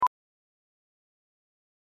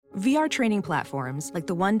VR training platforms, like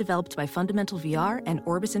the one developed by Fundamental VR and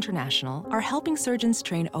Orbis International, are helping surgeons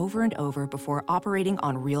train over and over before operating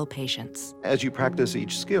on real patients. As you practice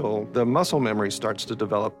each skill, the muscle memory starts to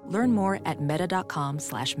develop. Learn more at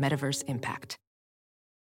meta.com/metaverseimpact.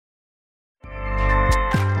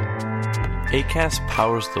 Acast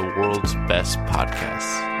powers the world's best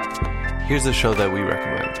podcasts. Here's a show that we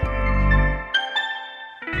recommend.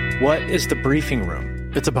 What is The Briefing Room?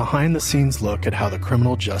 It's a behind-the-scenes look at how the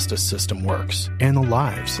criminal justice system works and the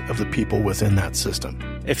lives of the people within that system.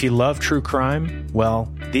 If you love true crime,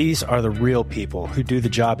 well, these are the real people who do the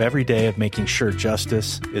job every day of making sure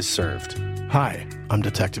justice is served. Hi, I'm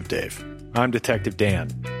Detective Dave. I'm Detective Dan.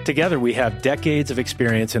 Together, we have decades of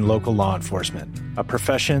experience in local law enforcement, a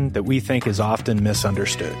profession that we think is often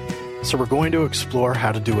misunderstood. So we're going to explore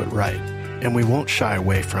how to do it right, and we won't shy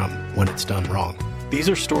away from when it's done wrong. These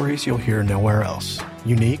are stories you'll hear nowhere else.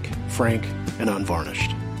 Unique, frank, and unvarnished.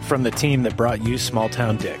 From the team that brought you Small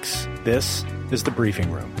Town Dicks, this is The Briefing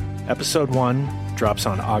Room. Episode 1 drops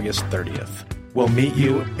on August 30th. We'll meet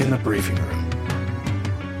you in the briefing room.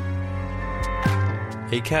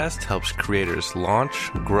 Acast helps creators launch,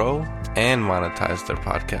 grow, and monetize their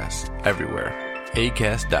podcasts everywhere.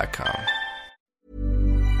 Acast.com.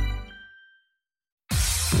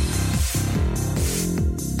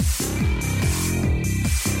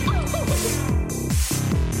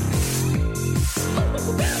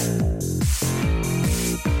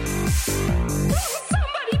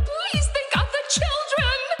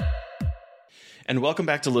 And welcome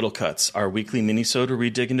back to Little Cuts, our weekly mini-sode where we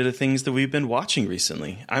dig into the things that we've been watching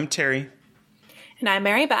recently. I'm Terry. And I'm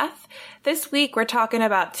Mary Beth. This week we're talking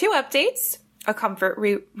about 2 updates, a comfort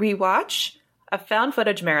rewatch, a found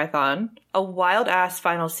footage marathon, a wild-ass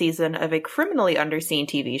final season of a criminally underseen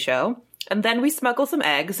TV show, and then we smuggle some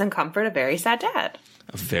eggs and comfort a very sad dad.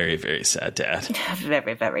 A very, very sad dad.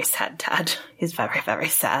 Very, very sad dad. He's very, very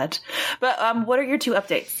sad. But what are your 2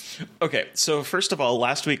 updates? Okay, so first of all,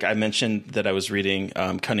 last week I mentioned that I was reading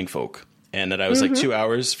Cunning Folk, and that I was like 2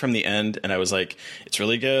 hours from the end, and I was like, it's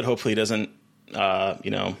really good. Hopefully he doesn't,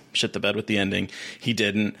 shit the bed with the ending. He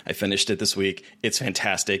didn't. I finished it this week. It's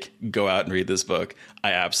fantastic. Go out and read this book.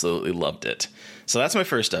 I absolutely loved it. So that's my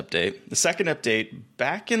first update. The second update,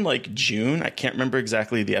 back in like June, I can't remember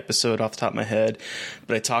exactly the episode off the top of my head,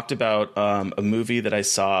 but I talked about a movie that I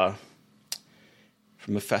saw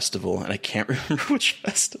from a festival, and I can't remember which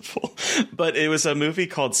festival, but it was a movie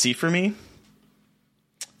called See For Me.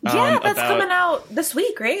 Yeah, that's coming out this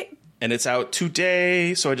week, right? And it's out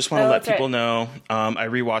today, so I just want to let people know. I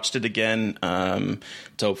rewatched it again to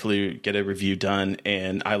hopefully get a review done,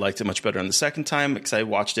 and I liked it much better on the second time because I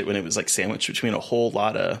watched it when it was like sandwiched between a whole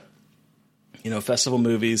lot of, festival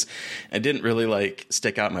movies. It didn't really like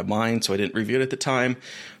stick out in my mind, so I didn't review it at the time.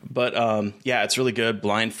 But yeah, it's really good.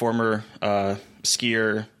 Blind former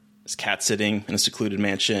skier is cat sitting in a secluded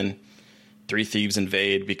mansion. 3 thieves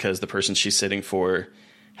invade because the person she's sitting for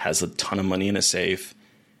has a ton of money in a safe.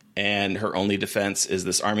 And her only defense is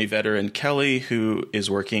this Army veteran, Kelly, who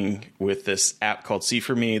is working with this app called See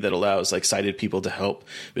For Me that allows like sighted people to help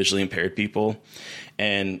visually impaired people.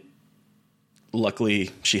 And luckily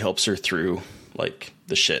she helps her through like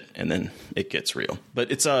the shit, and then it gets real.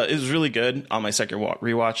 But it was really good on my second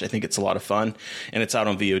rewatch. I think it's a lot of fun, and it's out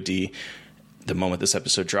on VOD the moment this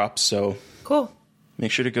episode drops. So cool.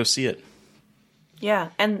 Make sure to go see it. Yeah.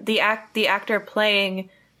 And the actor playing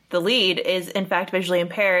the lead is in fact visually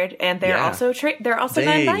impaired, and they're also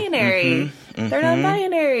non-binary. They're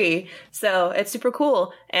non-binary, so it's super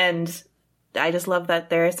cool. And I just love that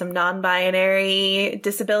there is some non-binary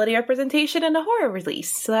disability representation in a horror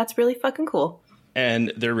release. So that's really fucking cool.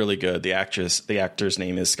 And they're really good. The actor's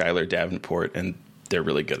name is Skylar Davenport, and they're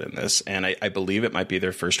really good in this. And I believe it might be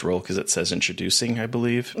their first role because it says introducing, I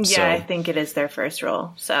believe. Yeah, so, I think it is their first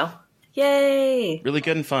role. So. Yay! Really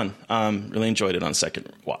good and fun. Really enjoyed it on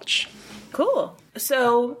second watch. Cool.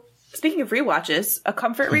 So, speaking of rewatches, a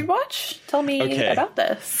comfort rewatch? Tell me about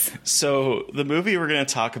this. So, the movie we're going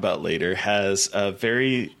to talk about later has a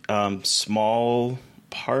very small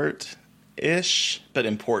part-ish, but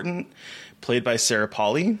important, played by Sarah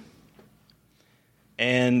Polley.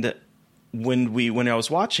 And when I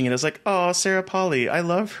was watching it, I was like, oh, Sarah Polley, I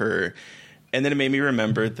love her. And then it made me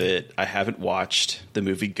remember that I haven't watched the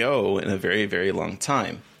movie Go in a very, very long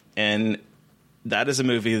time. And that is a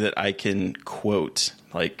movie that I can quote,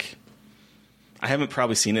 like, I haven't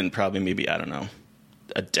probably seen it in probably maybe, I don't know,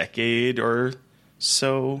 a decade or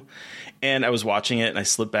so. And I was watching it and I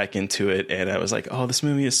slipped back into it and I was like, oh, this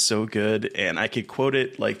movie is so good. And I could quote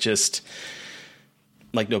it like just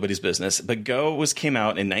like nobody's business. But Go came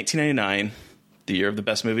out in 1999, the year of the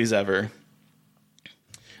best movies ever.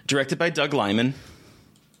 Directed by Doug Liman,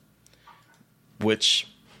 which,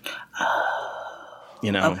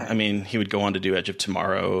 you know, okay. I mean, he would go on to do Edge of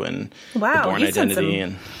Tomorrow and The Bourne Identity.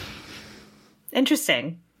 And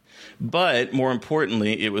interesting. But more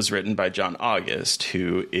importantly, it was written by John August,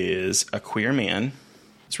 who is a queer man.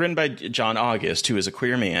 It's written by John August, who is a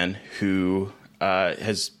queer man who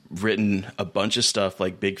has written a bunch of stuff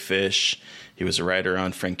like Big Fish. He was a writer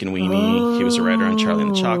on Frankenweenie. Oh. He was a writer on Charlie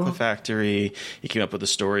and the Chocolate Factory. He came up with a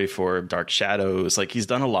story for Dark Shadows. Like, he's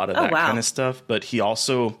done a lot of that kind of stuff. But he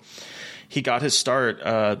got his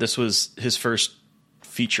start. This was his first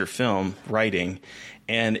feature film writing.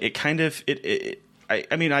 And it kind of,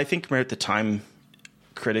 I mean, I think right at the time,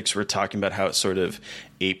 critics were talking about how it sort of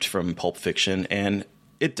aped from Pulp Fiction, and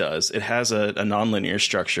it does. It has a nonlinear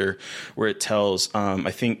structure where it tells,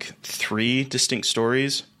 I think, 3 distinct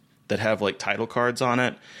stories that have like title cards on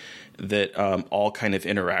it that all kind of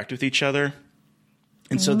interact with each other.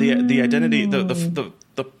 And so the identity,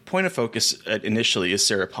 the point of focus initially is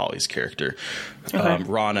Sarah Polley's character,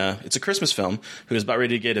 Rana. It's a Christmas film, who is about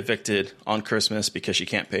ready to get evicted on Christmas because she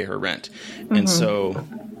can't pay her rent. Mm-hmm. And so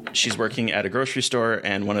she's working at a grocery store,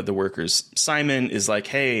 and one of the workers, Simon, is like,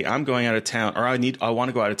 "Hey, I'm going out of town, or I want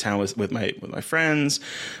to go out of town with my friends.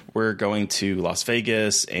 We're going to Las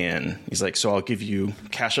Vegas." And he's like, "So I'll give you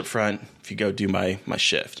cash up front if you go do my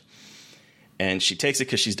shift." And she takes it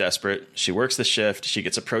because she's desperate. She works the shift. She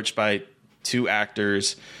gets approached by 2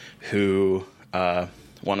 actors who want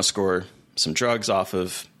to score some drugs off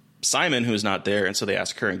of Simon, who's not there. And so they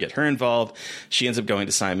ask her and get her involved. She ends up going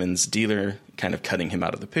to Simon's dealer, kind of cutting him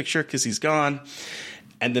out of the picture because he's gone.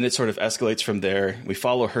 And then it sort of escalates from there. We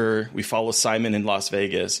follow her. We follow Simon in Las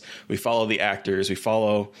Vegas. We follow the actors. We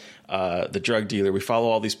follow the drug dealer. We follow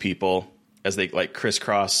all these people as they like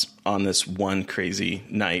crisscross on this one crazy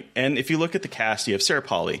night. And if you look at the cast, you have Sarah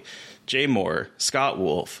Polley, Jay Moore, Scott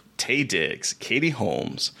Wolf, Taye Diggs, Katie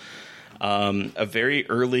Holmes, a very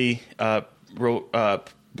early a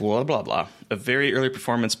very early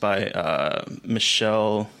performance by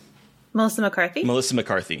Melissa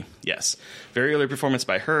McCarthy, yes. Very early performance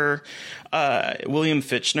by her. William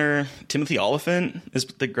Fichtner, Timothy Oliphant is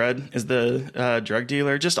the drug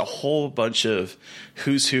dealer. Just a whole bunch of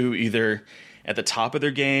who's who, either at the top of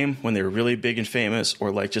their game when they were really big and famous,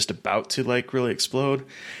 or like just about to like really explode.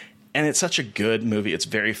 And it's such a good movie. It's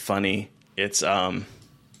very funny. It's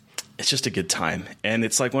just a good time. And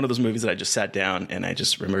it's like one of those movies that I just sat down and I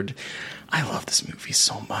just remembered, I love this movie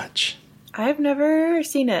so much. I've never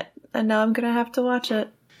seen it, and now I'm going to have to watch it.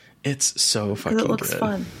 It's so fucking good. It looks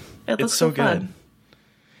fun. It looks so good. Fun.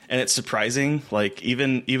 And it's surprising. Like,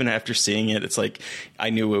 even after seeing it, it's like I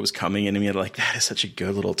knew it was coming, and I mean, like, that is such a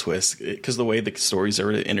good little twist, because the way the stories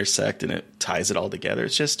are to intersect and it ties it all together.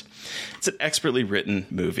 It's an expertly written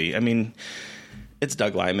movie. I mean, it's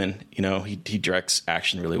Doug Liman. You know, he directs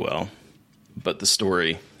action really well, but the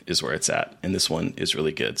story is where it's at, and this one is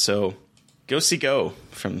really good. So go see Go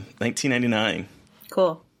from 1999.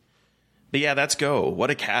 Cool. But yeah, that's Go. What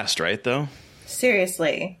a cast, right, though?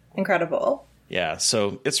 Seriously. Incredible. Yeah,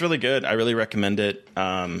 so it's really good. I really recommend it.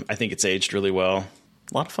 I think it's aged really well.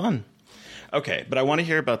 A lot of fun. Okay, but I want to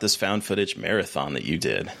hear about this found footage marathon that you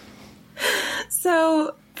did.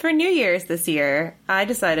 So for New Year's this year, I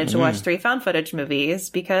decided to watch 3 found footage movies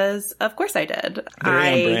because, of course, I did.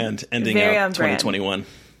 Very on brand, ending up 2021.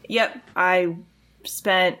 Yep, I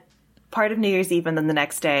spent part of New Year's Eve and then the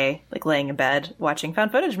next day, like, laying in bed watching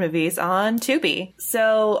found footage movies on Tubi.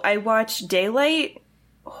 So I watched Daylight,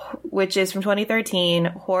 which is from 2013,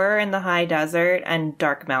 Horror in the High Desert, and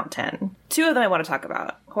Dark Mountain. 2 of them I want to talk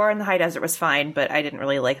about. Horror in the High Desert was fine, but I didn't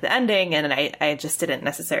really like the ending, and I just didn't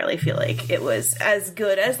necessarily feel like it was as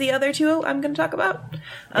good as the other 2 I'm going to talk about.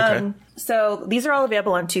 Okay. So these are all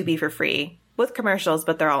available on Tubi for free, with commercials,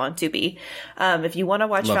 but they're all on Tubi. If you want to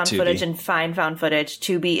watch found footage and find found footage,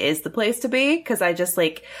 Tubi is the place to be, because I just,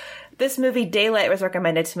 like, this movie Daylight was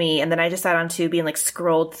recommended to me, and then I just sat on Tubi and, like,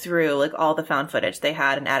 scrolled through, like, all the found footage they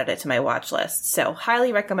had and added it to my watch list. So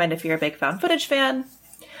highly recommend if you're a big found footage fan.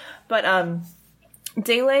 But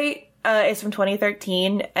Daylight is from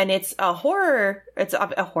 2013, and it's a horror. It's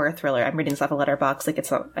a horror thriller. I'm reading this off a Letterboxd. Like, it's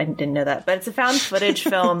not, I didn't know that, but it's a found footage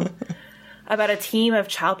film about a team of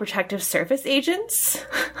Child Protective Service agents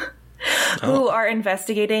who are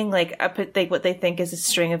investigating, like, what they think is a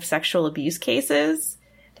string of sexual abuse cases.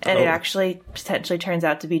 And it actually potentially turns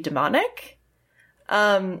out to be demonic.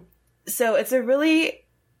 So it's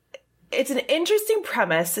an interesting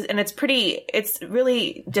premise, and it's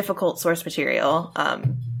really difficult source material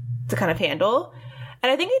to kind of handle.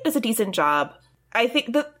 And I think it does a decent job I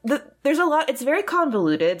think there's a lot, it's very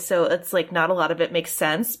convoluted, so it's like not a lot of it makes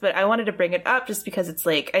sense, but I wanted to bring it up just because it's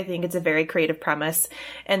like, I think it's a very creative premise,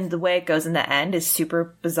 and the way it goes in the end is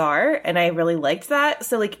super bizarre, and I really liked that.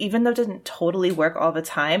 So like, even though it doesn't totally work all the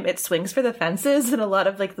time, it swings for the fences and a lot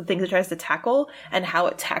of like the things it tries to tackle and how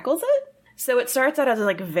it tackles it. So it starts out as a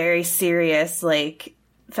like very serious, like,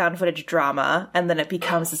 found footage drama, and then it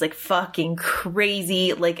becomes this like fucking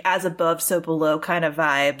crazy, like as above so below kind of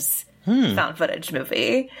vibes found footage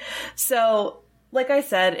movie. So like I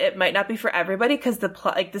said, it might not be for everybody because the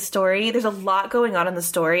plot, like the story, there's a lot going on in the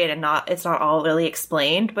story, and it's not all really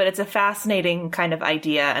explained, but it's a fascinating kind of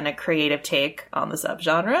idea and a creative take on the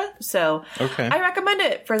subgenre. So I recommend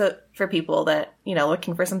it for people that, you know,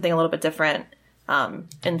 looking for something a little bit different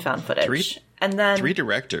in found footage. And then 3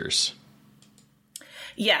 directors.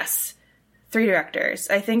 Yes, 3 directors.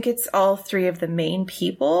 I think it's all 3 of the main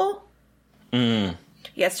people.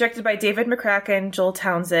 Yeah, it's directed by David McCracken, Joel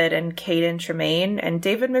Townsend, and Caden Tremaine. And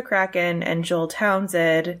David McCracken and Joel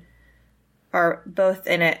Townsend are both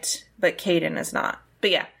in it, but Caden is not.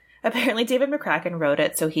 But yeah, apparently David McCracken wrote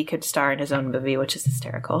it so he could star in his own movie, which is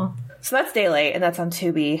hysterical. So that's Daylight, and that's on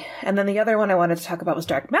Tubi. And then the other one I wanted to talk about was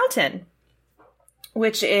Dark Mountain,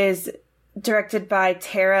 which is directed by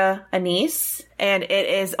Tara Anise, and it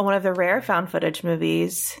is one of the rare found footage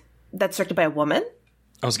movies that's directed by a woman.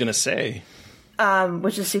 I was going to say.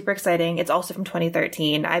 Which is super exciting. It's also from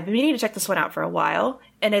 2013. I've been meaning to check this one out for a while,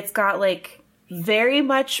 and it's got like very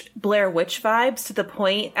much Blair Witch vibes to the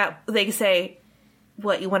point they say,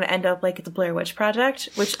 what, you want to end up like at the Blair Witch Project,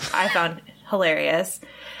 which I found hilarious.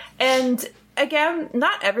 And again,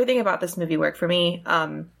 not everything about this movie worked for me.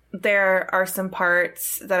 There are some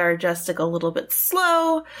parts that are just like a little bit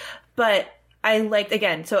slow, but I liked,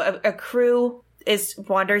 again, so a crew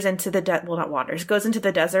goes into the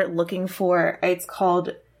desert looking for, it's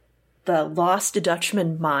called the Lost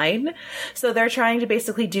Dutchman Mine. So they're trying to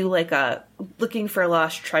basically do like a looking for a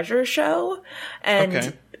lost treasure show,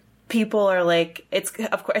 and people are like, it's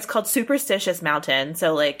called Superstitious Mountain.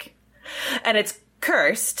 So like, and it's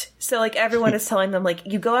cursed. So like everyone is telling them like,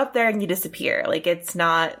 you go up there and you disappear. Like it's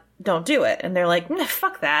not, don't do it. And they're like,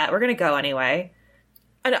 fuck that. We're going to go anyway.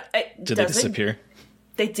 And did they disappear?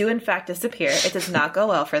 They do, in fact, disappear. It does not go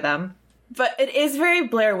well for them. But it is very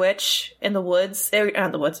Blair Witch in the woods.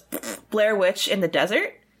 Not the woods. Blair Witch in the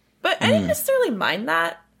desert. But I didn't necessarily mind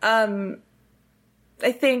that.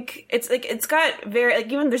 I think it's like, it's got very, like,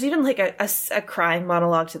 there's even like a crying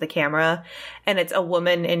monologue to the camera. And it's a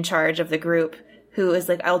woman in charge of the group who is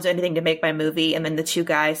like, I'll do anything to make my movie. And then the 2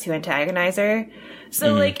 guys who antagonize her.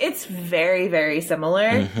 So, like, it's very, very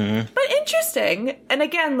similar, but interesting. And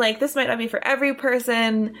again, like, this might not be for every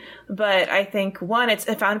person, but I think, one, it's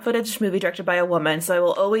a found footage movie directed by a woman, so I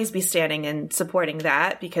will always be standing and supporting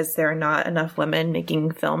that because there are not enough women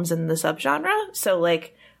making films in the subgenre. So,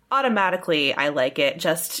 like, automatically, I like it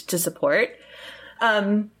just to support.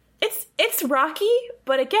 It's rocky,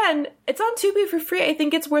 but again, it's on Tubi for free. I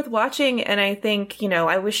think it's worth watching, and I think, you know,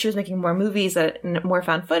 I wish she was making more movies and more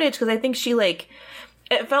found footage, because I think she, like,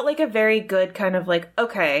 it felt like a very good kind of like,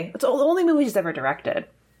 okay, it's the only movie she's ever directed.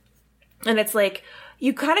 And it's like,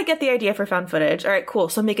 you kind of get the idea for found footage. All right, cool.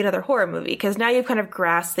 So make another horror movie. Because now you've kind of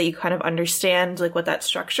grasped that you kind of understand like what that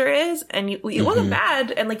structure is. And it wasn't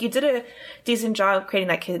bad. And like you did a decent job creating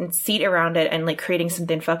that conceit around it and like creating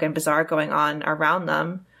something fucking bizarre going on around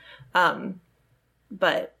them.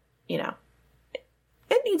 But, you know,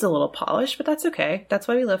 it needs a little polish, but that's okay. That's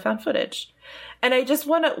why we love found footage. And I just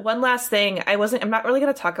want one last thing. I'm not really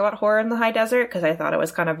going to talk about horror in the high desert because I thought it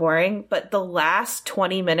was kind of boring, but the last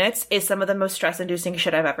 20 minutes is some of the most stress-inducing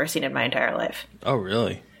shit I've ever seen in my entire life. Oh,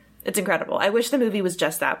 really? It's incredible. I wish the movie was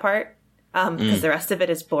just that part, because the rest of it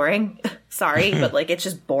is boring. Sorry, but like, it's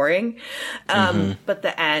just boring. But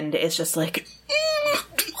the end is just like,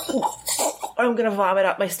 I'm going to vomit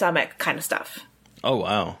up my stomach kind of stuff. Oh,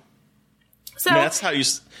 wow. So I mean,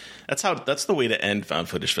 that's the way to end found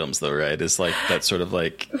footage films, though, right? Is like that sort of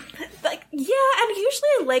like yeah, and usually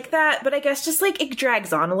I like that, but I guess just like it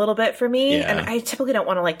drags on a little bit for me, and I typically don't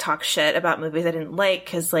want to like talk shit about movies I didn't like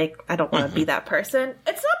because like I don't want to be that person.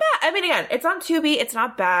 It's not bad. I mean, again, it's on Tubi. It's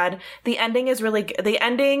not bad. The ending is really good. The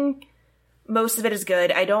ending, most of it is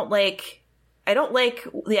good. I don't like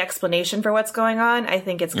the explanation for what's going on. I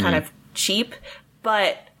think it's kind of cheap,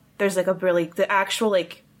 but there's like the actual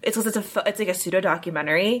like. It's like a pseudo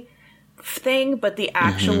documentary thing, but the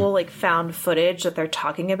actual like found footage that they're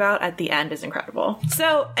talking about at the end is incredible.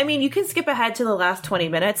 So, I mean, you can skip ahead to the last 20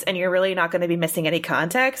 minutes and you're really not going to be missing any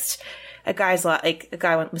context. A guy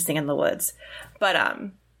went missing in the woods. But,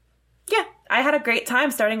 yeah, I had a great time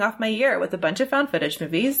starting off my year with a bunch of found footage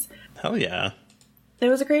movies. Hell yeah. It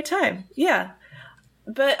was a great time. Yeah.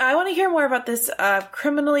 But I want to hear more about this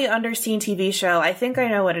criminally underseen TV show. I think I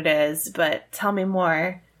know what it is, but tell me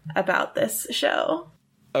more about this show.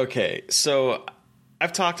 Okay, so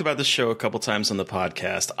I've talked about the show a couple times on the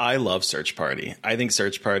podcast. I love Search Party. I think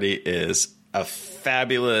Search Party is a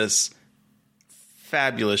fabulous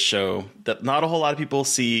show that not a whole lot of people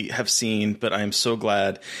have seen, but I'm so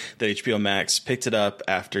glad that HBO Max picked it up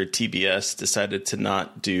after TBS decided to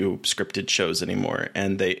not do scripted shows anymore.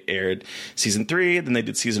 And they aired season 3, then they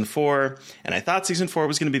did season 4. And I thought season 4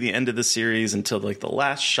 was going to be the end of the series until like the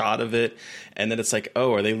last shot of it. And then it's like,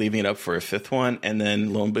 oh, are they leaving it up for a 5th one? And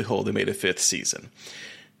then lo and behold, they made a 5th season.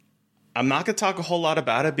 I'm not going to talk a whole lot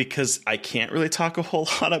about it because I can't really talk a whole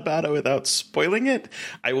lot about it without spoiling it.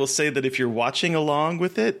 I will say that if you're watching along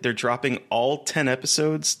with it, they're dropping all 10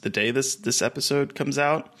 episodes the day this episode comes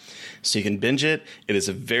out, so you can binge it. It is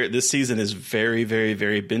this season is very, very,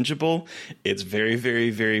 very bingeable. It's very, very,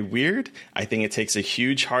 very weird. I think it takes a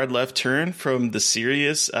huge hard left turn from the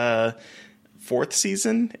serious 4th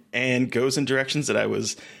season and goes in directions that I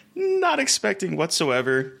was not expecting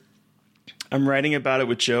whatsoever. I'm writing about it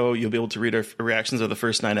with Joe. You'll be able to read our reactions of the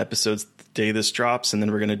first 9 episodes the day this drops, and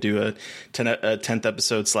then we're going to do a 10th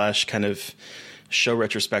episode / kind of show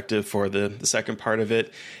retrospective for the second part of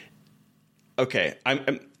it. Okay,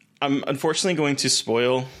 I'm unfortunately going to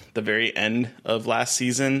spoil the very end of last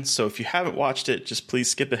season, so if you haven't watched it, just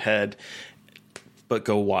please skip ahead, but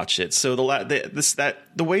go watch it. So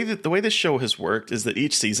the way this show has worked is that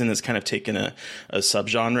each season has kind of taken a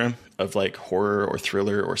subgenre of like horror or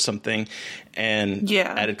thriller or something and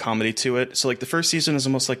added comedy to it. So like the first season is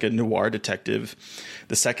almost like a noir detective.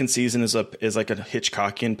 The second season is like a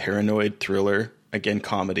Hitchcockian paranoid thriller, again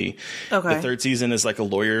comedy. Okay. The third season is like a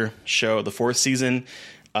lawyer show. The 4th season,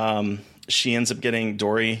 she ends up getting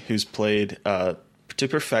Dory, who's played to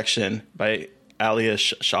perfection by Alia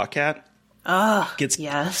Shawkat.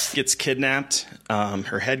 Gets kidnapped.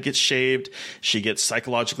 Her head gets shaved. She gets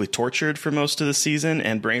psychologically tortured for most of the season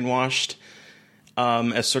and brainwashed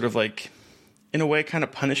as sort of like, in a way, kind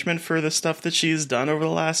of punishment for the stuff that she's done over the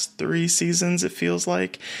last 3 seasons, it feels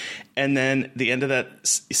like. And then the end of that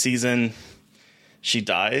season, she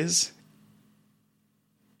dies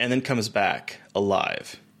and then comes back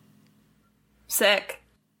alive. Sick.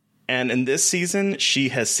 And in this season, she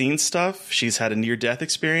has seen stuff. She's had a near-death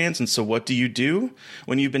experience. And so what do you do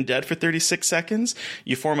when you've been dead for 36 seconds?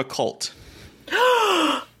 You form a cult.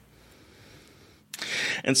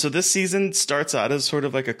 And so this season starts out as sort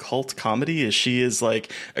of like a cult comedy, as she is like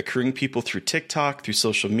accruing people through TikTok, through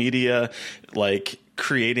social media, like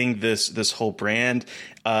creating this whole brand.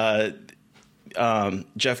 Jeff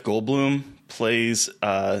Goldblum plays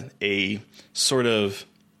a sort of,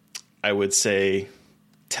 I would say,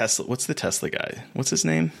 Tesla. What's the Tesla guy? What's his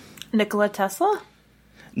name? Nikola Tesla?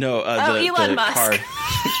 No, Elon Musk. Car.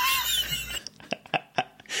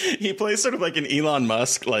 He plays sort of like an Elon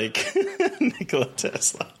Musk, like Nikola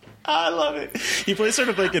Tesla. I love it. He plays sort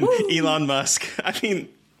of like an Elon Musk. I mean,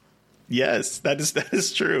 yes, that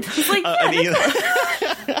is true. He's like,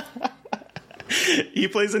 he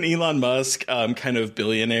plays an Elon Musk kind of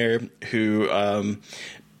billionaire who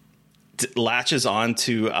latches on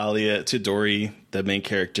to Dory, the main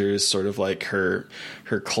character's sort of like her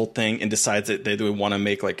cult thing, and decides that they would want to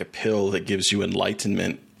make like a pill that gives you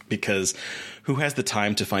enlightenment, because who has the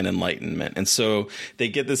time to find enlightenment? And so they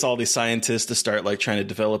get all these scientists to start like trying to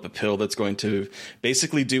develop a pill that's going to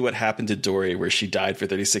basically do what happened to Dory, where she died for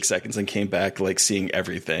 36 seconds and came back like seeing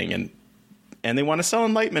everything. And they want to sell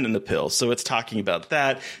enlightenment in the pill. So it's talking about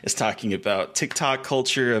that. It's talking about TikTok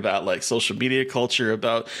culture, about like social media culture,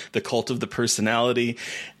 about the cult of the personality.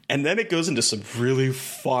 And then it goes into some really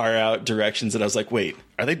far out directions. And I was like, wait,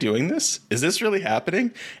 are they doing this? Is this really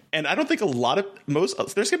happening? And I don't think there's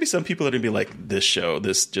going to be some people that are going to be like, this show,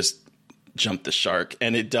 this just jumped the shark.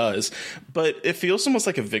 And it does. But it feels almost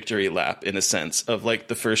like a victory lap in a sense of like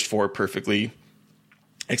the first 4 perfectly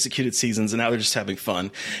executed seasons, and now they're just having fun.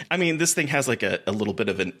 I mean, this thing has like a little bit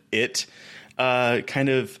of an kind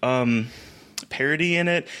of parody in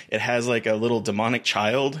it. It has like a little demonic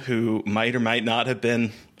child who might or might not have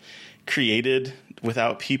been created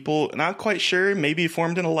without people. Not quite sure. Maybe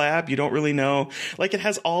formed in a lab. You don't really know. Like, it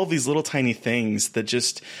has all these little tiny things that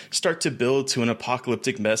just start to build to an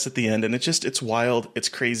apocalyptic mess at the end. And it's wild. It's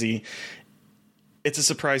crazy. It's a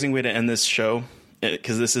surprising way to end this show,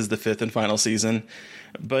 because this is the 5th and final season,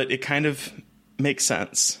 but it kind of makes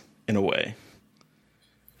sense in a way.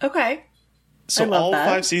 Okay. So all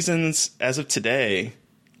 5 seasons as of today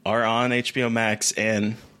are on HBO Max,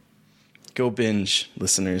 and go binge,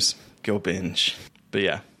 listeners. Go binge. But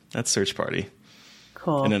yeah, that's Search Party.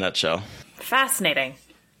 Cool. In a nutshell. Fascinating.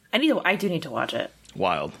 I do need to watch it.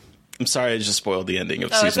 Wild. I'm sorry I just spoiled the ending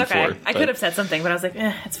of season 4. I could have said something, but I was like,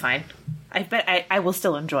 it's fine. I bet I will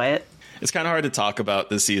still enjoy it. It's kind of hard to talk about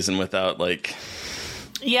this season without, like...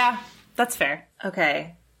 Yeah, that's fair.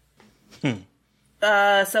 Okay.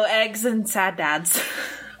 So eggs and sad dads.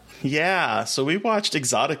 Yeah, so we watched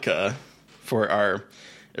Exotica for our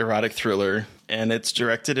erotic thriller, and it's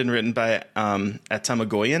directed and written by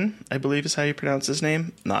Atamagoyan, I believe is how you pronounce his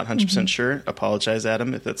name. Not 100% sure. Apologize,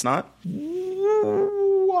 Adam, if it's not.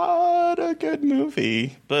 What a good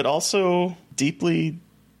movie. But also deeply,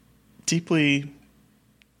 deeply,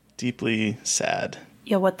 deeply sad.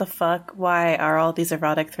 Yeah, what the fuck? Why are all these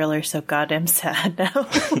erotic thrillers so goddamn sad now?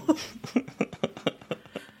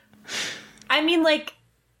 I mean, like,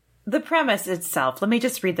 the premise itself. Let me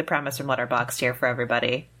just read the premise from Letterboxd here for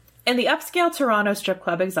everybody. In the upscale Toronto strip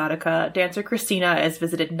club Exotica, dancer Christina is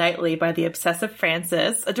visited nightly by the obsessive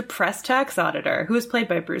Francis, a depressed tax auditor, who is played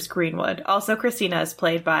by Bruce Greenwood. Also, Christina is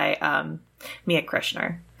played by Mia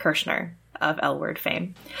Kirshner of L Word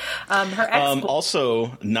fame.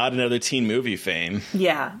 Also, not another teen movie fame.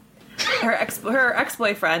 Yeah. Her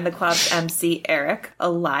ex-boyfriend, the club's MC Eric,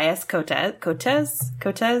 Elias Cotes.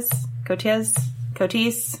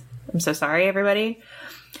 I'm so sorry, everybody.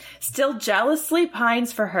 Still jealously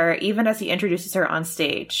pines for her even as he introduces her on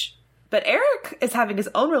stage. But Eric is having his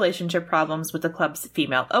own relationship problems with the club's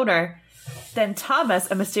female owner. Then Thomas,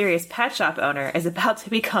 a mysterious pet shop owner, is about to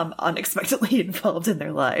become unexpectedly involved in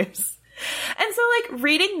their lives. And so, like,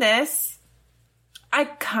 reading this, I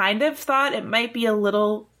kind of thought it might be a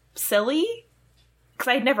little silly.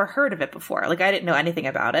 Because I'd never heard of it before. Like, I didn't know anything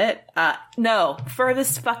about it. No,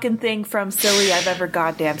 furthest fucking thing from silly I've ever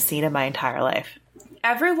goddamn seen in my entire life.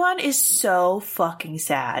 Everyone is so fucking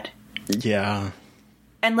sad. Yeah.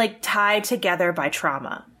 And, like, tied together by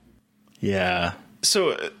trauma. Yeah.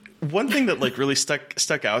 So one thing that, like, really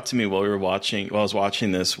stuck out to me while I was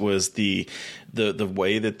watching this was the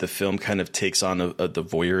way that the film kind of takes on the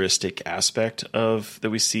voyeuristic aspect of that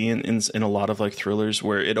we see in a lot of, like, thrillers,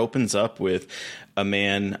 where it opens up with a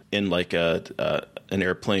man in, like, an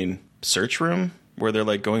airplane search room where they're,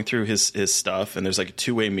 like, going through his stuff, and there's, like, a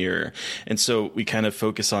two-way mirror. And so we kind of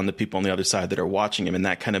focus on the people on the other side that are watching him, and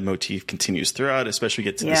that kind of motif continues throughout, especially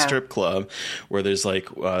get to the strip club where there's, like,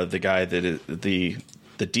 the guy that is the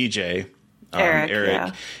DJ,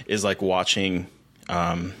 Eric is, like, watching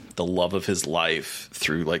the love of his life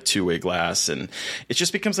through, like, two-way glass. And it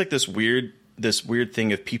just becomes, like, this weird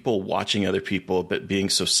thing of people watching other people but being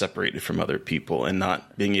so separated from other people and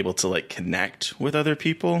not being able to, like, connect with other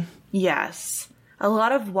people. Yes. A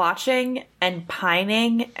lot of watching and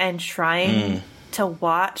pining and trying to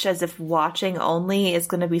watch as if watching only is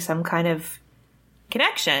going to be some kind of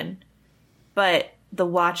connection. But the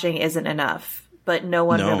watching isn't enough. But no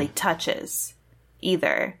one really touches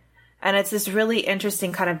either. And it's this really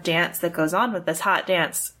interesting kind of dance that goes on with this hot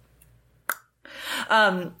dance.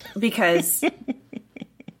 Because...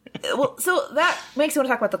 well, so that makes me want to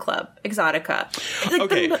talk about the club, Exotica. Like,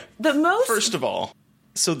 okay. The most... First of all,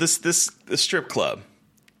 so this strip club,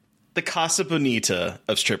 the Casa Bonita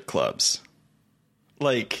of strip clubs.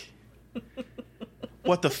 Like...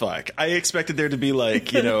 What the fuck? I expected there to be,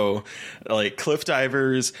 like, you know, like, cliff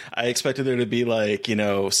divers. I expected there to be, like, you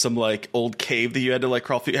know, some, like, old cave that you had to, like,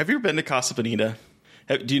 crawl through. Have you ever been to Casa Bonita?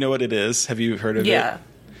 Do you know what it is? Have you heard of it?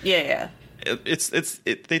 Yeah.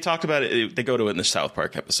 They talked about it. They go to it in the South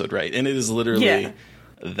Park episode, right? And it is literally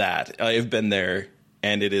that. I've been there,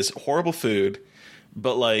 and it is horrible food,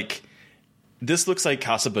 but, like, this looks like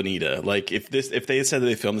Casa Bonita. Like, if they had said that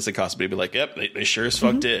they filmed this at Casa Bonita, I'd be like, yep, they sure as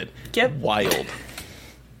fuck did. Yep. Wild.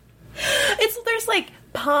 There's like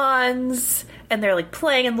ponds, and they're, like,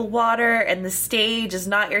 playing in the water, and the stage is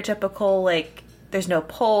not your typical, like, there's no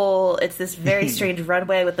pole. It's this very strange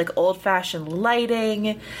runway with, like, old-fashioned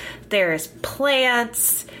lighting. There's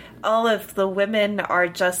plants. All of the women are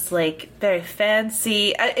just, like, very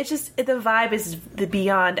fancy. It's just, the vibe is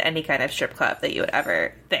beyond any kind of strip club that you would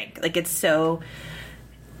ever think. Like, it's so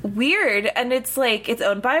weird, and it's, like, it's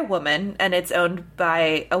owned by a woman, and it's owned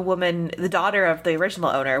by a woman, the daughter of the original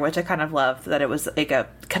owner, which I kind of love, that it was, like, a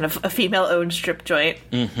kind of a female-owned strip joint.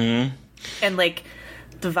 Mm-hmm. And, like,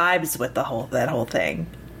 the vibes with that whole thing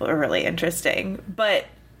were really interesting. But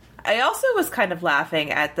I also was kind of laughing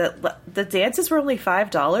at the dances were only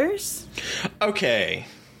 $5. Okay.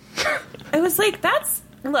 I was like,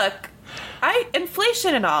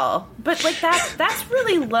 inflation and all, but, like, that's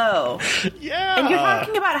really low. Yeah. And you're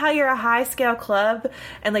talking about how you're a high scale club,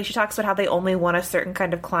 and, like, she talks about how they only want a certain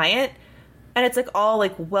kind of client, and it's, like, all,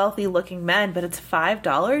 like, wealthy looking men, but it's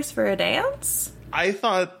 $5 for a dance? I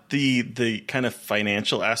thought the kind of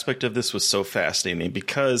financial aspect of this was so fascinating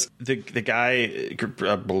because the guy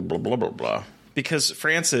blah, blah, blah, blah, blah. Because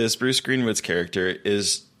Francis, Bruce Greenwood's character,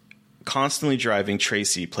 is constantly driving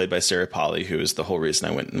Tracy, played by Sarah Polley, who is the whole reason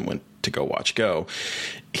I went to go watch Go.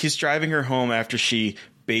 He's driving her home after she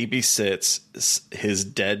babysits his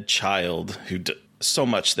dead child, so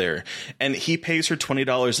much there, and he pays her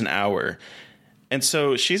 $20 an hour. And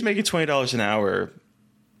so she's making $20 an hour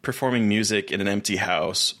performing music in an empty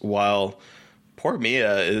house while poor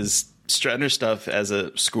Mia is strutting her stuff as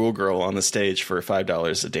a schoolgirl on the stage for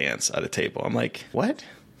 $5 a dance at a table. I'm like, what?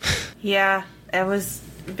 Yeah, it was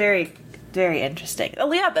very, very interesting.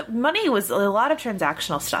 Oh, yeah, the money was a lot of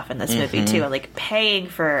transactional stuff in this movie, too. Like, paying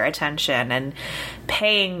for attention and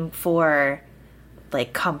paying for,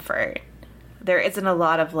 like, comfort. There isn't a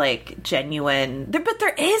lot of, like, genuine... But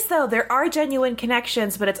there is, though. There are genuine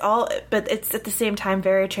connections, but it's at the same time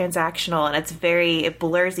very transactional, and it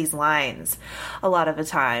blurs these lines a lot of the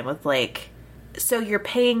time with, like... So you're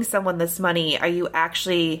paying someone this money,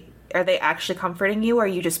 are they actually comforting you, or are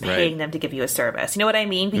you just paying them to give you a service? You know what I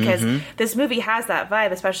mean? Because this movie has that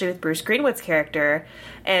vibe, especially with Bruce Greenwood's character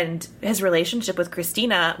and his relationship with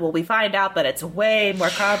Christina. Well, we find out that it's way more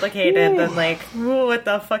complicated than, like, what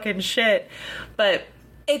the fucking shit. But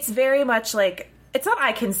it's very much like, it's not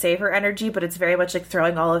I can save her energy, but it's very much like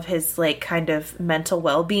throwing all of his, like, kind of mental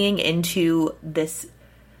well-being into this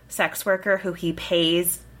sex worker who he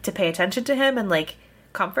pays to pay attention to him and, like,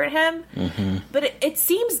 comfort him. But it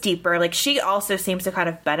seems deeper. Like, she also seems to kind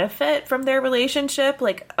of benefit from their relationship,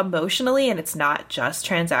 like, emotionally, and it's not just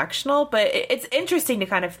transactional. But it's interesting to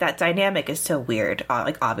kind of, that dynamic is so weird.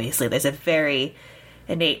 Like, obviously there's a very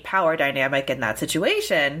innate power dynamic in that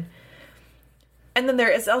situation, and then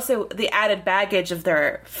there is also the added baggage of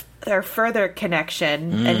their further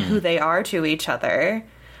connection and who they are to each other.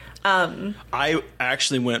 I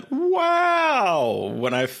actually went, wow,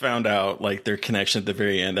 when I found out, like, their connection at the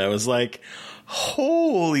very end. I was like,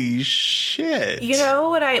 holy shit. You know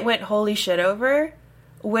what I went holy shit over?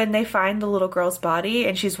 When they find the little girl's body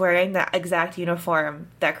and she's wearing that exact uniform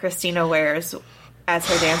that Christina wears as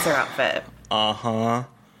her dancer outfit.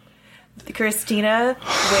 Christina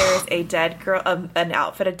wears a dead girl, an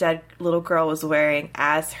outfit a dead little girl was wearing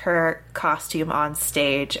as her costume on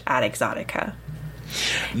stage at Exotica.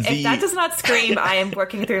 If that does not scream, I am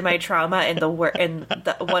working through my trauma in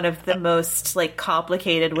one of the most, like,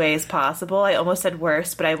 complicated ways possible. I almost said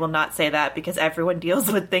worse, but I will not say that because everyone deals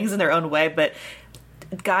with things in their own way. But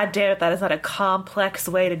God damn it, that is not a complex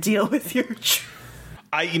way to deal with your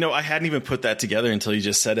I hadn't even put that together until you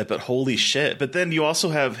just said it, but holy shit. But then you also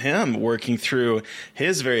have him working through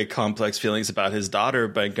his very complex feelings about his daughter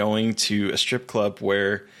by going to a strip club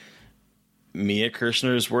where Mia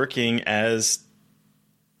Kirshner is working as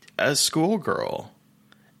a schoolgirl.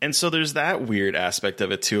 And so there's that weird aspect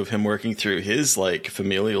of it too, of him working through his, like,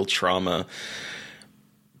 familial trauma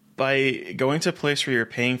by going to a place where you're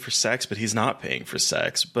paying for sex, but he's not paying for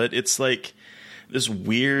sex. But it's like this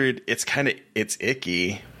weird, it's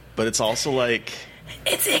icky, but it's also like,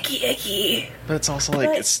 it's icky, but it's also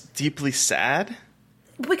like, it's deeply sad.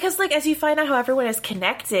 Because, like, as you find out how everyone is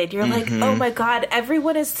connected, you're like, oh my god,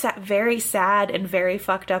 everyone is very sad and very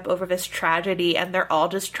fucked up over this tragedy, and they're all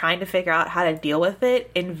just trying to figure out how to deal with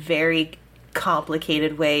it in very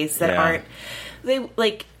complicated ways that aren't...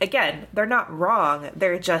 Again, they're not wrong,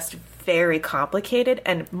 they're just very complicated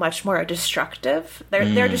and much more destructive.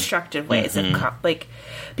 They're destructive ways of,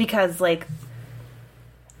 because, like,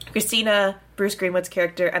 Christina, Bruce Greenwood's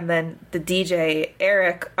character, and then the DJ,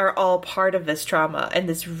 Eric, are all part of this trauma and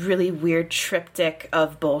this really weird triptych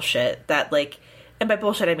of bullshit that, like, and by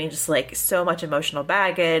bullshit I mean just, like, so much emotional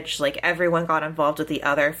baggage, like, everyone got involved with the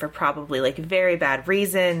other for probably, like, very bad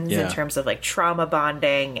reasons in terms of, like, trauma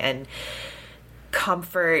bonding and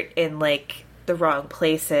comfort in, like, the wrong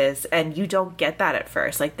places, and you don't get that at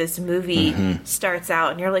first. Like, this movie starts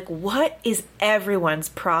out and you're like, what is everyone's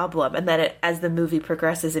problem? And then as the movie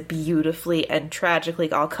progresses, it beautifully and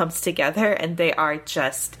tragically all comes together, and they are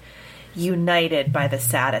just united by the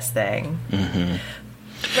saddest thing.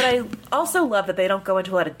 But I also love that they don't go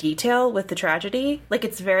into a lot of detail with the tragedy. Like,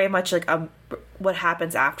 it's very much like what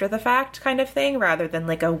happens after the fact kind of thing, rather than,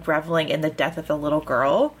 like, a reveling in the death of the little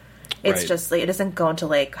girl. It's just, like, it doesn't go into,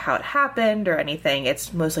 like, how it happened or anything.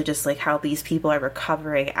 It's mostly just, like, how these people are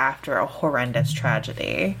recovering after a horrendous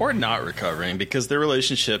tragedy. Or not recovering, because their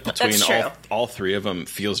relationship between all three of them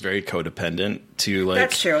feels very codependent to, like...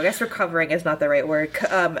 That's true. I guess recovering is not the right word.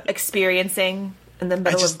 Experiencing in the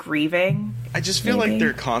middle of grieving. I just feel like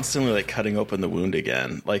they're constantly, like, cutting open the wound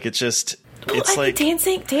again. Like, it's just... Well, it's like...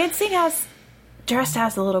 Dancing as... dressed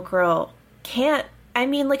as a little girl can't. I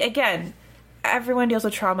mean, like, again, everyone deals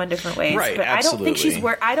with trauma in different ways, right? But Absolutely.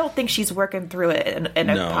 I don't think she's working through it in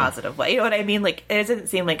a positive way. You know what I mean? Like, it doesn't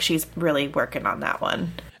seem like she's really working on that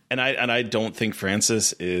one. And I don't think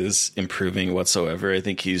Francis is improving whatsoever. I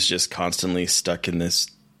think he's just constantly stuck in this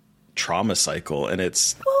trauma cycle, and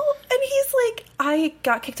it's and he's like, I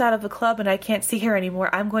got kicked out of a club and I can't see her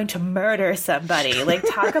anymore. I'm going to murder somebody. Like,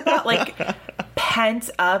 talk about like pent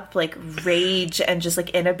up like rage and just like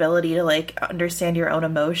inability to like understand your own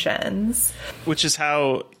emotions. Which is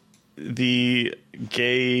how the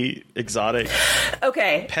gay exotic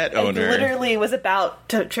pet owner I literally was about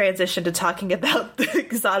to transition to talking about the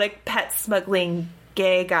exotic pet smuggling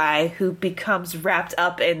gay guy who becomes wrapped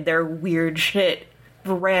up in their weird shit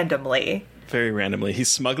randomly. Very randomly. He's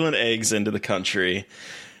smuggling eggs into the country.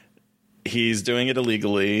 He's doing it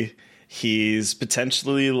illegally. He's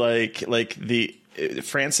potentially like the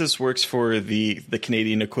Francis works for the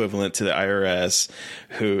Canadian equivalent to the IRS,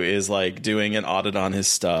 who is like doing an audit on his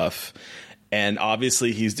stuff. And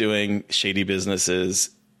obviously he's doing shady businesses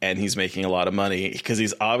and he's making a lot of money because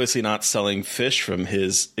he's obviously not selling fish from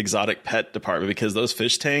his exotic pet department because those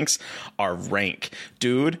fish tanks are rank.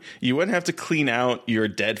 Dude, you wouldn't have to clean out your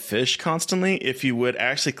dead fish constantly if you would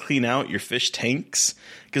actually clean out your fish tanks,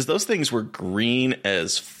 because those things were green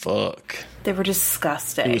as fuck. They were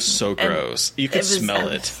disgusting. It was so gross. You could smell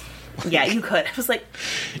it. Yeah, you could. It was like...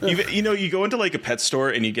 You know, you go into like a pet store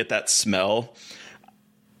and you get that smell.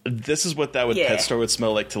 This is what that pet store would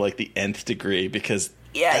smell like to like the nth degree, because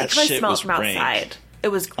that shit smell was from outside. rank. It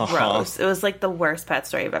was gross. It was like the worst pet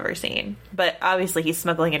store you've ever seen. But obviously he's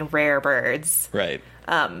smuggling in rare birds. Right.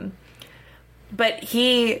 But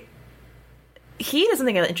he does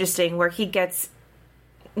something interesting where he gets,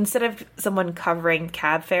 instead of someone covering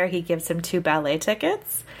cab fare, he gives him 2 ballet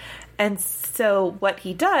tickets. And so what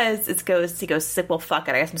he does is he goes like, well, fuck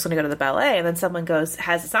it, I guess I'm just going to go to the ballet. And then someone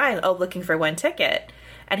has a sign, looking for 1 ticket.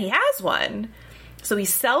 And he has one. So he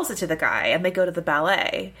sells it to the guy, and they go to the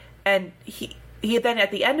ballet. And he then,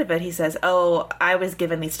 at the end of it, he says, I was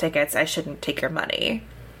given these tickets. I shouldn't take your money.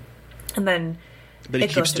 And then... But he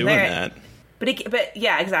keeps doing that. But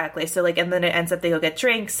yeah, exactly. So, like, and then it ends up they go get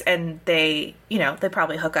drinks, and they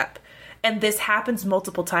probably hook up. And this happens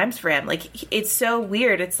multiple times for him. Like, it's so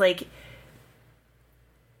weird. It's like...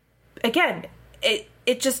 Again,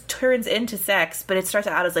 it just turns into sex, but it starts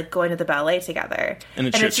out as like going to the ballet together. And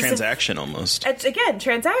it's a transaction almost. It's, again,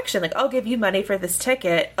 transaction. Like, I'll give you money for this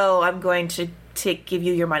ticket. I'm going to give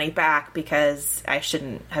you your money back because I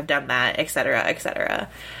shouldn't have done that, et cetera, et cetera.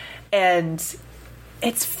 And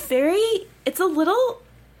it's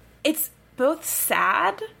both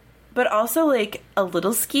sad, but also like a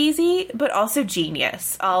little skeezy, but also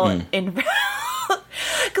genius all in,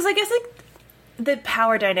 because I guess like, the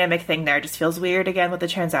power dynamic thing there just feels weird again with the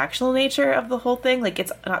transactional nature of the whole thing. Like,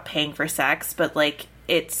 it's not paying for sex, but like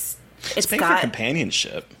it's paying for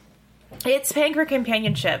companionship. It's paying for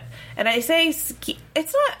companionship. And I say it's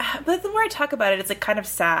not, but the more I talk about it, it's like kind of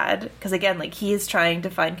sad because again, like he is trying to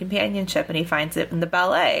find companionship and he finds it in the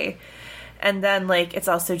ballet. And then like it's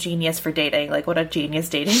also genius for dating. Like, what a genius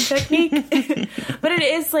dating technique. But it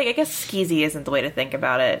is like, I guess skeezy isn't the way to think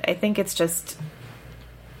about it. I think it's just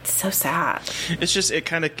so sad. It's just it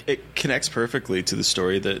connects perfectly to the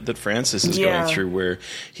story that Francis is going through, where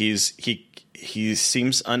he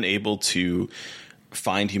seems unable to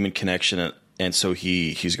find human connection, and so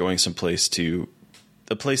he's going someplace to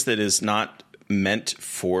a place that is not meant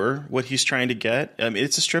for what he's trying to get. I mean,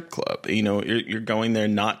 it's a strip club. You know, you're going there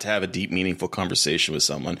not to have a deep, meaningful conversation with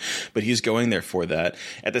someone, but he's going there for that.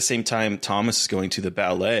 At the same time, Thomas is going to the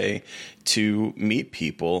ballet to meet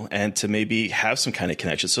people and to maybe have some kind of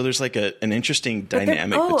connection. So there's like an interesting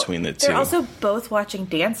dynamic between the two. They're also both watching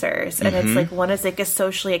dancers, and it's like one is like a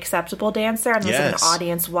socially acceptable dancer, and there's like an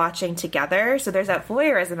audience watching together. So there's that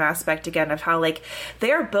voyeurism aspect again of how like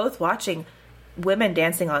they are both watching women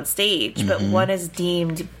dancing on stage, but one is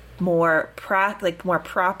deemed more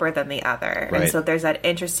proper than the other. Right. And so there's that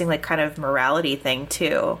interesting like kind of morality thing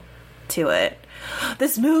to it.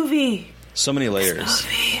 This movie, so many layers.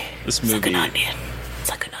 This movie, it's like an onion. It's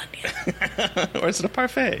like an onion. Or is it a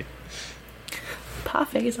parfait?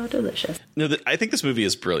 Parfait is so delicious. No, I think this movie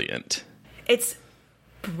is brilliant. It's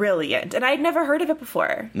brilliant, and I'd never heard of it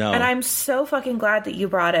before. No, and I'm so fucking glad that you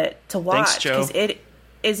brought it to watch. Thanks, Joe. It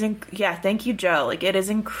is thank you, Joe. Like, it is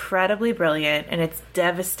incredibly brilliant, and it's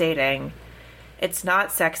devastating. It's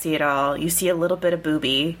not sexy at all. You see a little bit of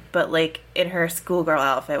boobie, but like in her schoolgirl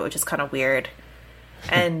outfit, which is kind of weird.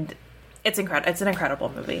 And it's incredible. It's an incredible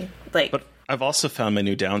movie. Like, but I've also found my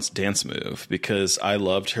new dance move, because I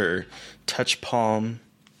loved her touch palm,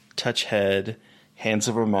 touch head, hands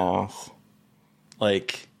over mouth,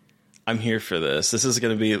 Like, I'm here for this. This is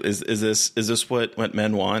going to be, is this what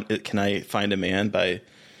men want? Can I find a man by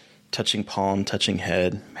touching palm, touching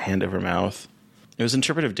head, hand over mouth? It was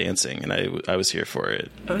interpretive dancing, and I was here for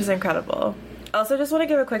it. It was incredible. Also, just want to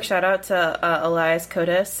give a quick shout out to Elias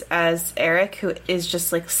Koteas as Eric, who is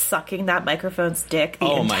just like sucking that microphone's dick the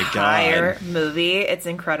entire movie. It's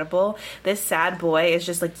incredible. This sad boy is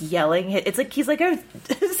just like yelling. It's like he's like a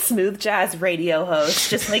smooth jazz radio host,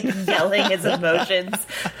 just like yelling his emotions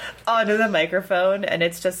onto the microphone, and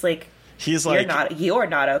it's just like, he's like, you're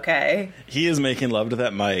not okay. He is making love to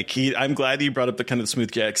that mic. I'm glad you brought up the kind of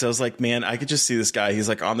smooth jazz, because I was like, man, I could just see this guy. He's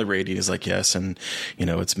like on the radio. He's like, yes, and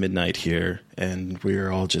it's midnight here, and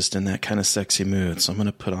we're all just in that kind of sexy mood. So I'm going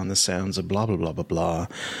to put on the sounds of blah blah blah blah blah,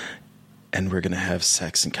 and we're going to have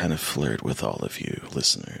sex and kind of flirt with all of you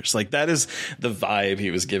listeners. Like, that is the vibe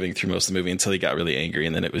he was giving through most of the movie until he got really angry,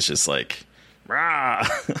 and then it was just like, rah.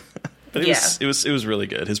 But it was really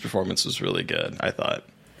good. His performance was really good, I thought.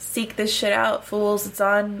 Seek this shit out, fools. It's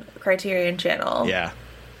on Criterion Channel. Yeah.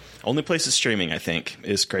 Only place it's streaming, I think,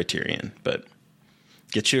 is Criterion. But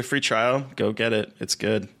get you a free trial. Go get it. It's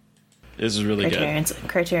good. This is really good.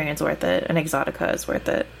 Criterion's worth it, and Exotica is worth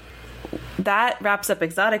it. That wraps up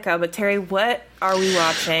Exotica, but Terry, what are we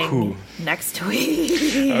watching next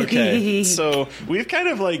week? Okay, so we've kind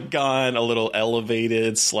of like gone a little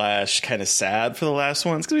elevated / kind of sad for the last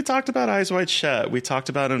ones, because we talked about Eyes Wide Shut, we talked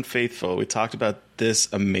about Unfaithful, we talked about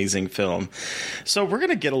this amazing film. So we're going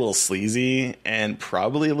to get a little sleazy and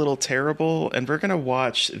probably a little terrible, and we're going to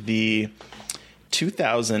watch the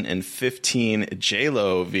 2015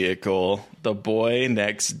 J-Lo vehicle, The Boy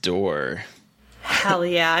Next Door. Hell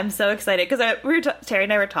yeah, I'm so excited, because Terry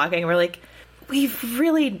and I were talking, and we're like, we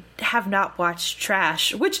really have not watched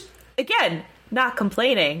trash, which, again, not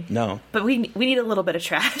complaining. No. But we need a little bit of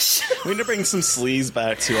trash. We need to bring some sleaze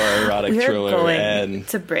back to our erotic thriller. We're going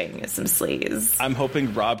to bring some sleaze. I'm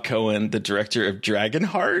hoping Rob Cohen, the director of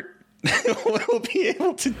Dragonheart, will be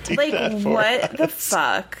able to do that for us. What the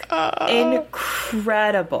fuck?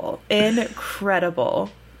 Incredible.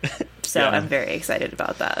 So yeah. I'm very excited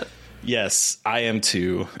about that. Yes, I am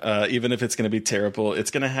too. Even if it's going to be terrible, it's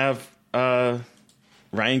going to have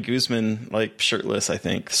Ryan Guzman like shirtless, I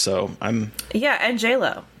think. So I'm and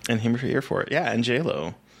J-Lo, and him here for it. Yeah, and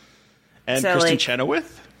J-Lo, and so, Kristen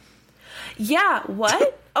Chenoweth. Yeah.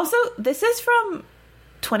 What? Also, this is from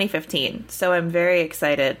 2015, so I'm very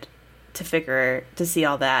excited to see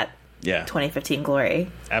all that. Yeah. 2015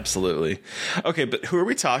 glory. Absolutely. Okay, but who are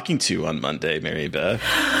we talking to on Monday, Mary Beth?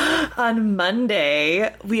 On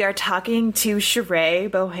Monday, we are talking to Sheree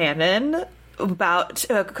Bohannon about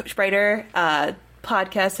writer,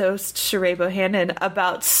 podcast host Sheree Bohannon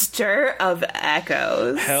about Stir of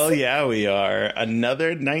Echoes. Hell yeah, we are.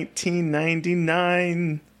 Another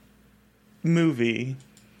 1999 movie,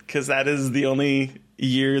 because that is the only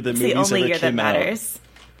year that movies ever came out. It's the only year that matters.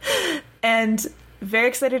 And very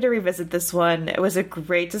excited to revisit this one. It was a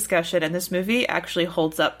great discussion, and this movie actually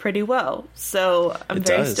holds up pretty well. So I'm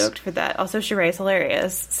very stoked for that. Also, Sheree's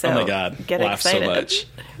hilarious. So oh my god, get laugh excited. So much.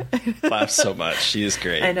 Laugh so much. She is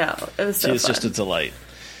great. I know. It was so fun. She is just a delight.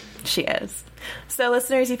 She is. So,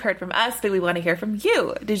 listeners, you've heard from us, but we want to hear from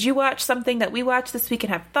you. Did you watch something that we watched this week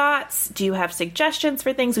and have thoughts? Do you have suggestions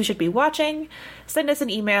for things we should be watching? Send us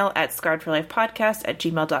an email at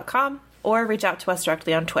scarredforlifepodcast@gmail.com. or reach out to us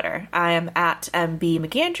directly on Twitter. I am at MB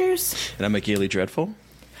McAndrews. And I'm McGailey Dreadful.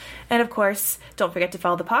 And of course, don't forget to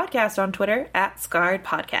follow the podcast on Twitter at Scarred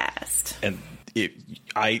Podcast. And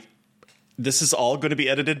this is all going to be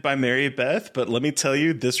edited by Mary Beth, but let me tell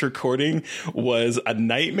you, this recording was a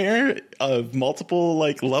nightmare of multiple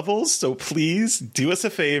levels. So please do us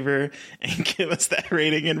a favor and give us that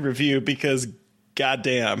rating and review, because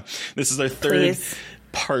goddamn, this is our third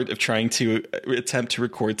part of trying to attempt to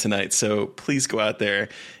record tonight. So please go out there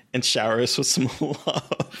and shower us with some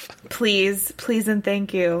love. Please, and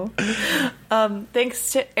thank you.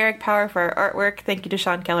 Thanks to Eric Power for our artwork. Thank you to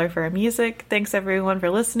Sean Keller for our music. Thanks everyone for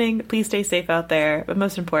listening. Please stay safe out there, but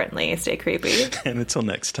most importantly, stay creepy. And until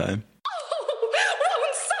next time.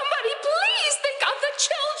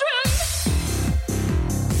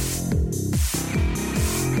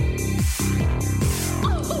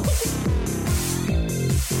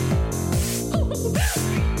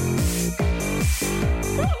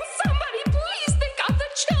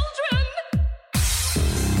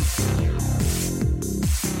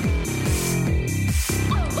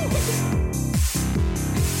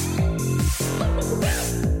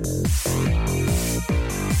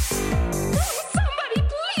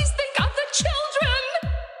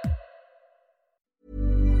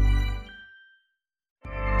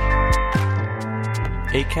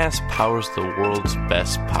 Acast powers the world's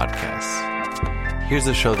best podcasts. Here's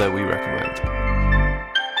a show that we recommend.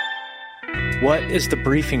 What is The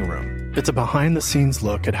Briefing Room? It's a behind-the-scenes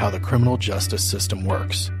look at how the criminal justice system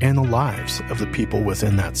works and the lives of the people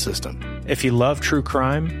within that system. If you love true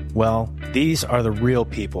crime, well, these are the real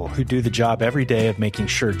people who do the job every day of making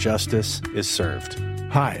sure justice is served.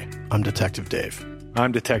 Hi, I'm Detective Dave.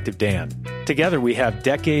 I'm Detective Dan. Together we have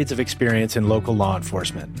decades of experience in local law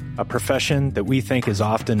enforcement, a profession that we think is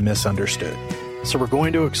often misunderstood. So we're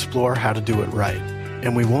going to explore how to do it right,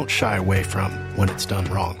 and we won't shy away from when it's done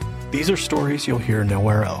wrong. These are stories you'll hear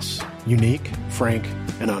nowhere else. Unique, frank,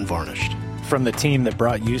 and unvarnished. From the team that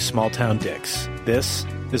brought you Small Town Dicks, this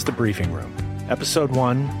is The Briefing Room. Episode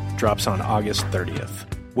 1 drops on August 30th.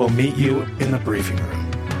 We'll meet you in the briefing room.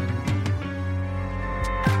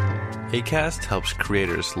 Acast helps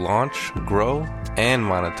creators launch, grow, and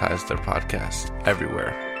monetize their podcasts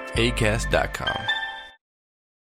everywhere. Acast.com.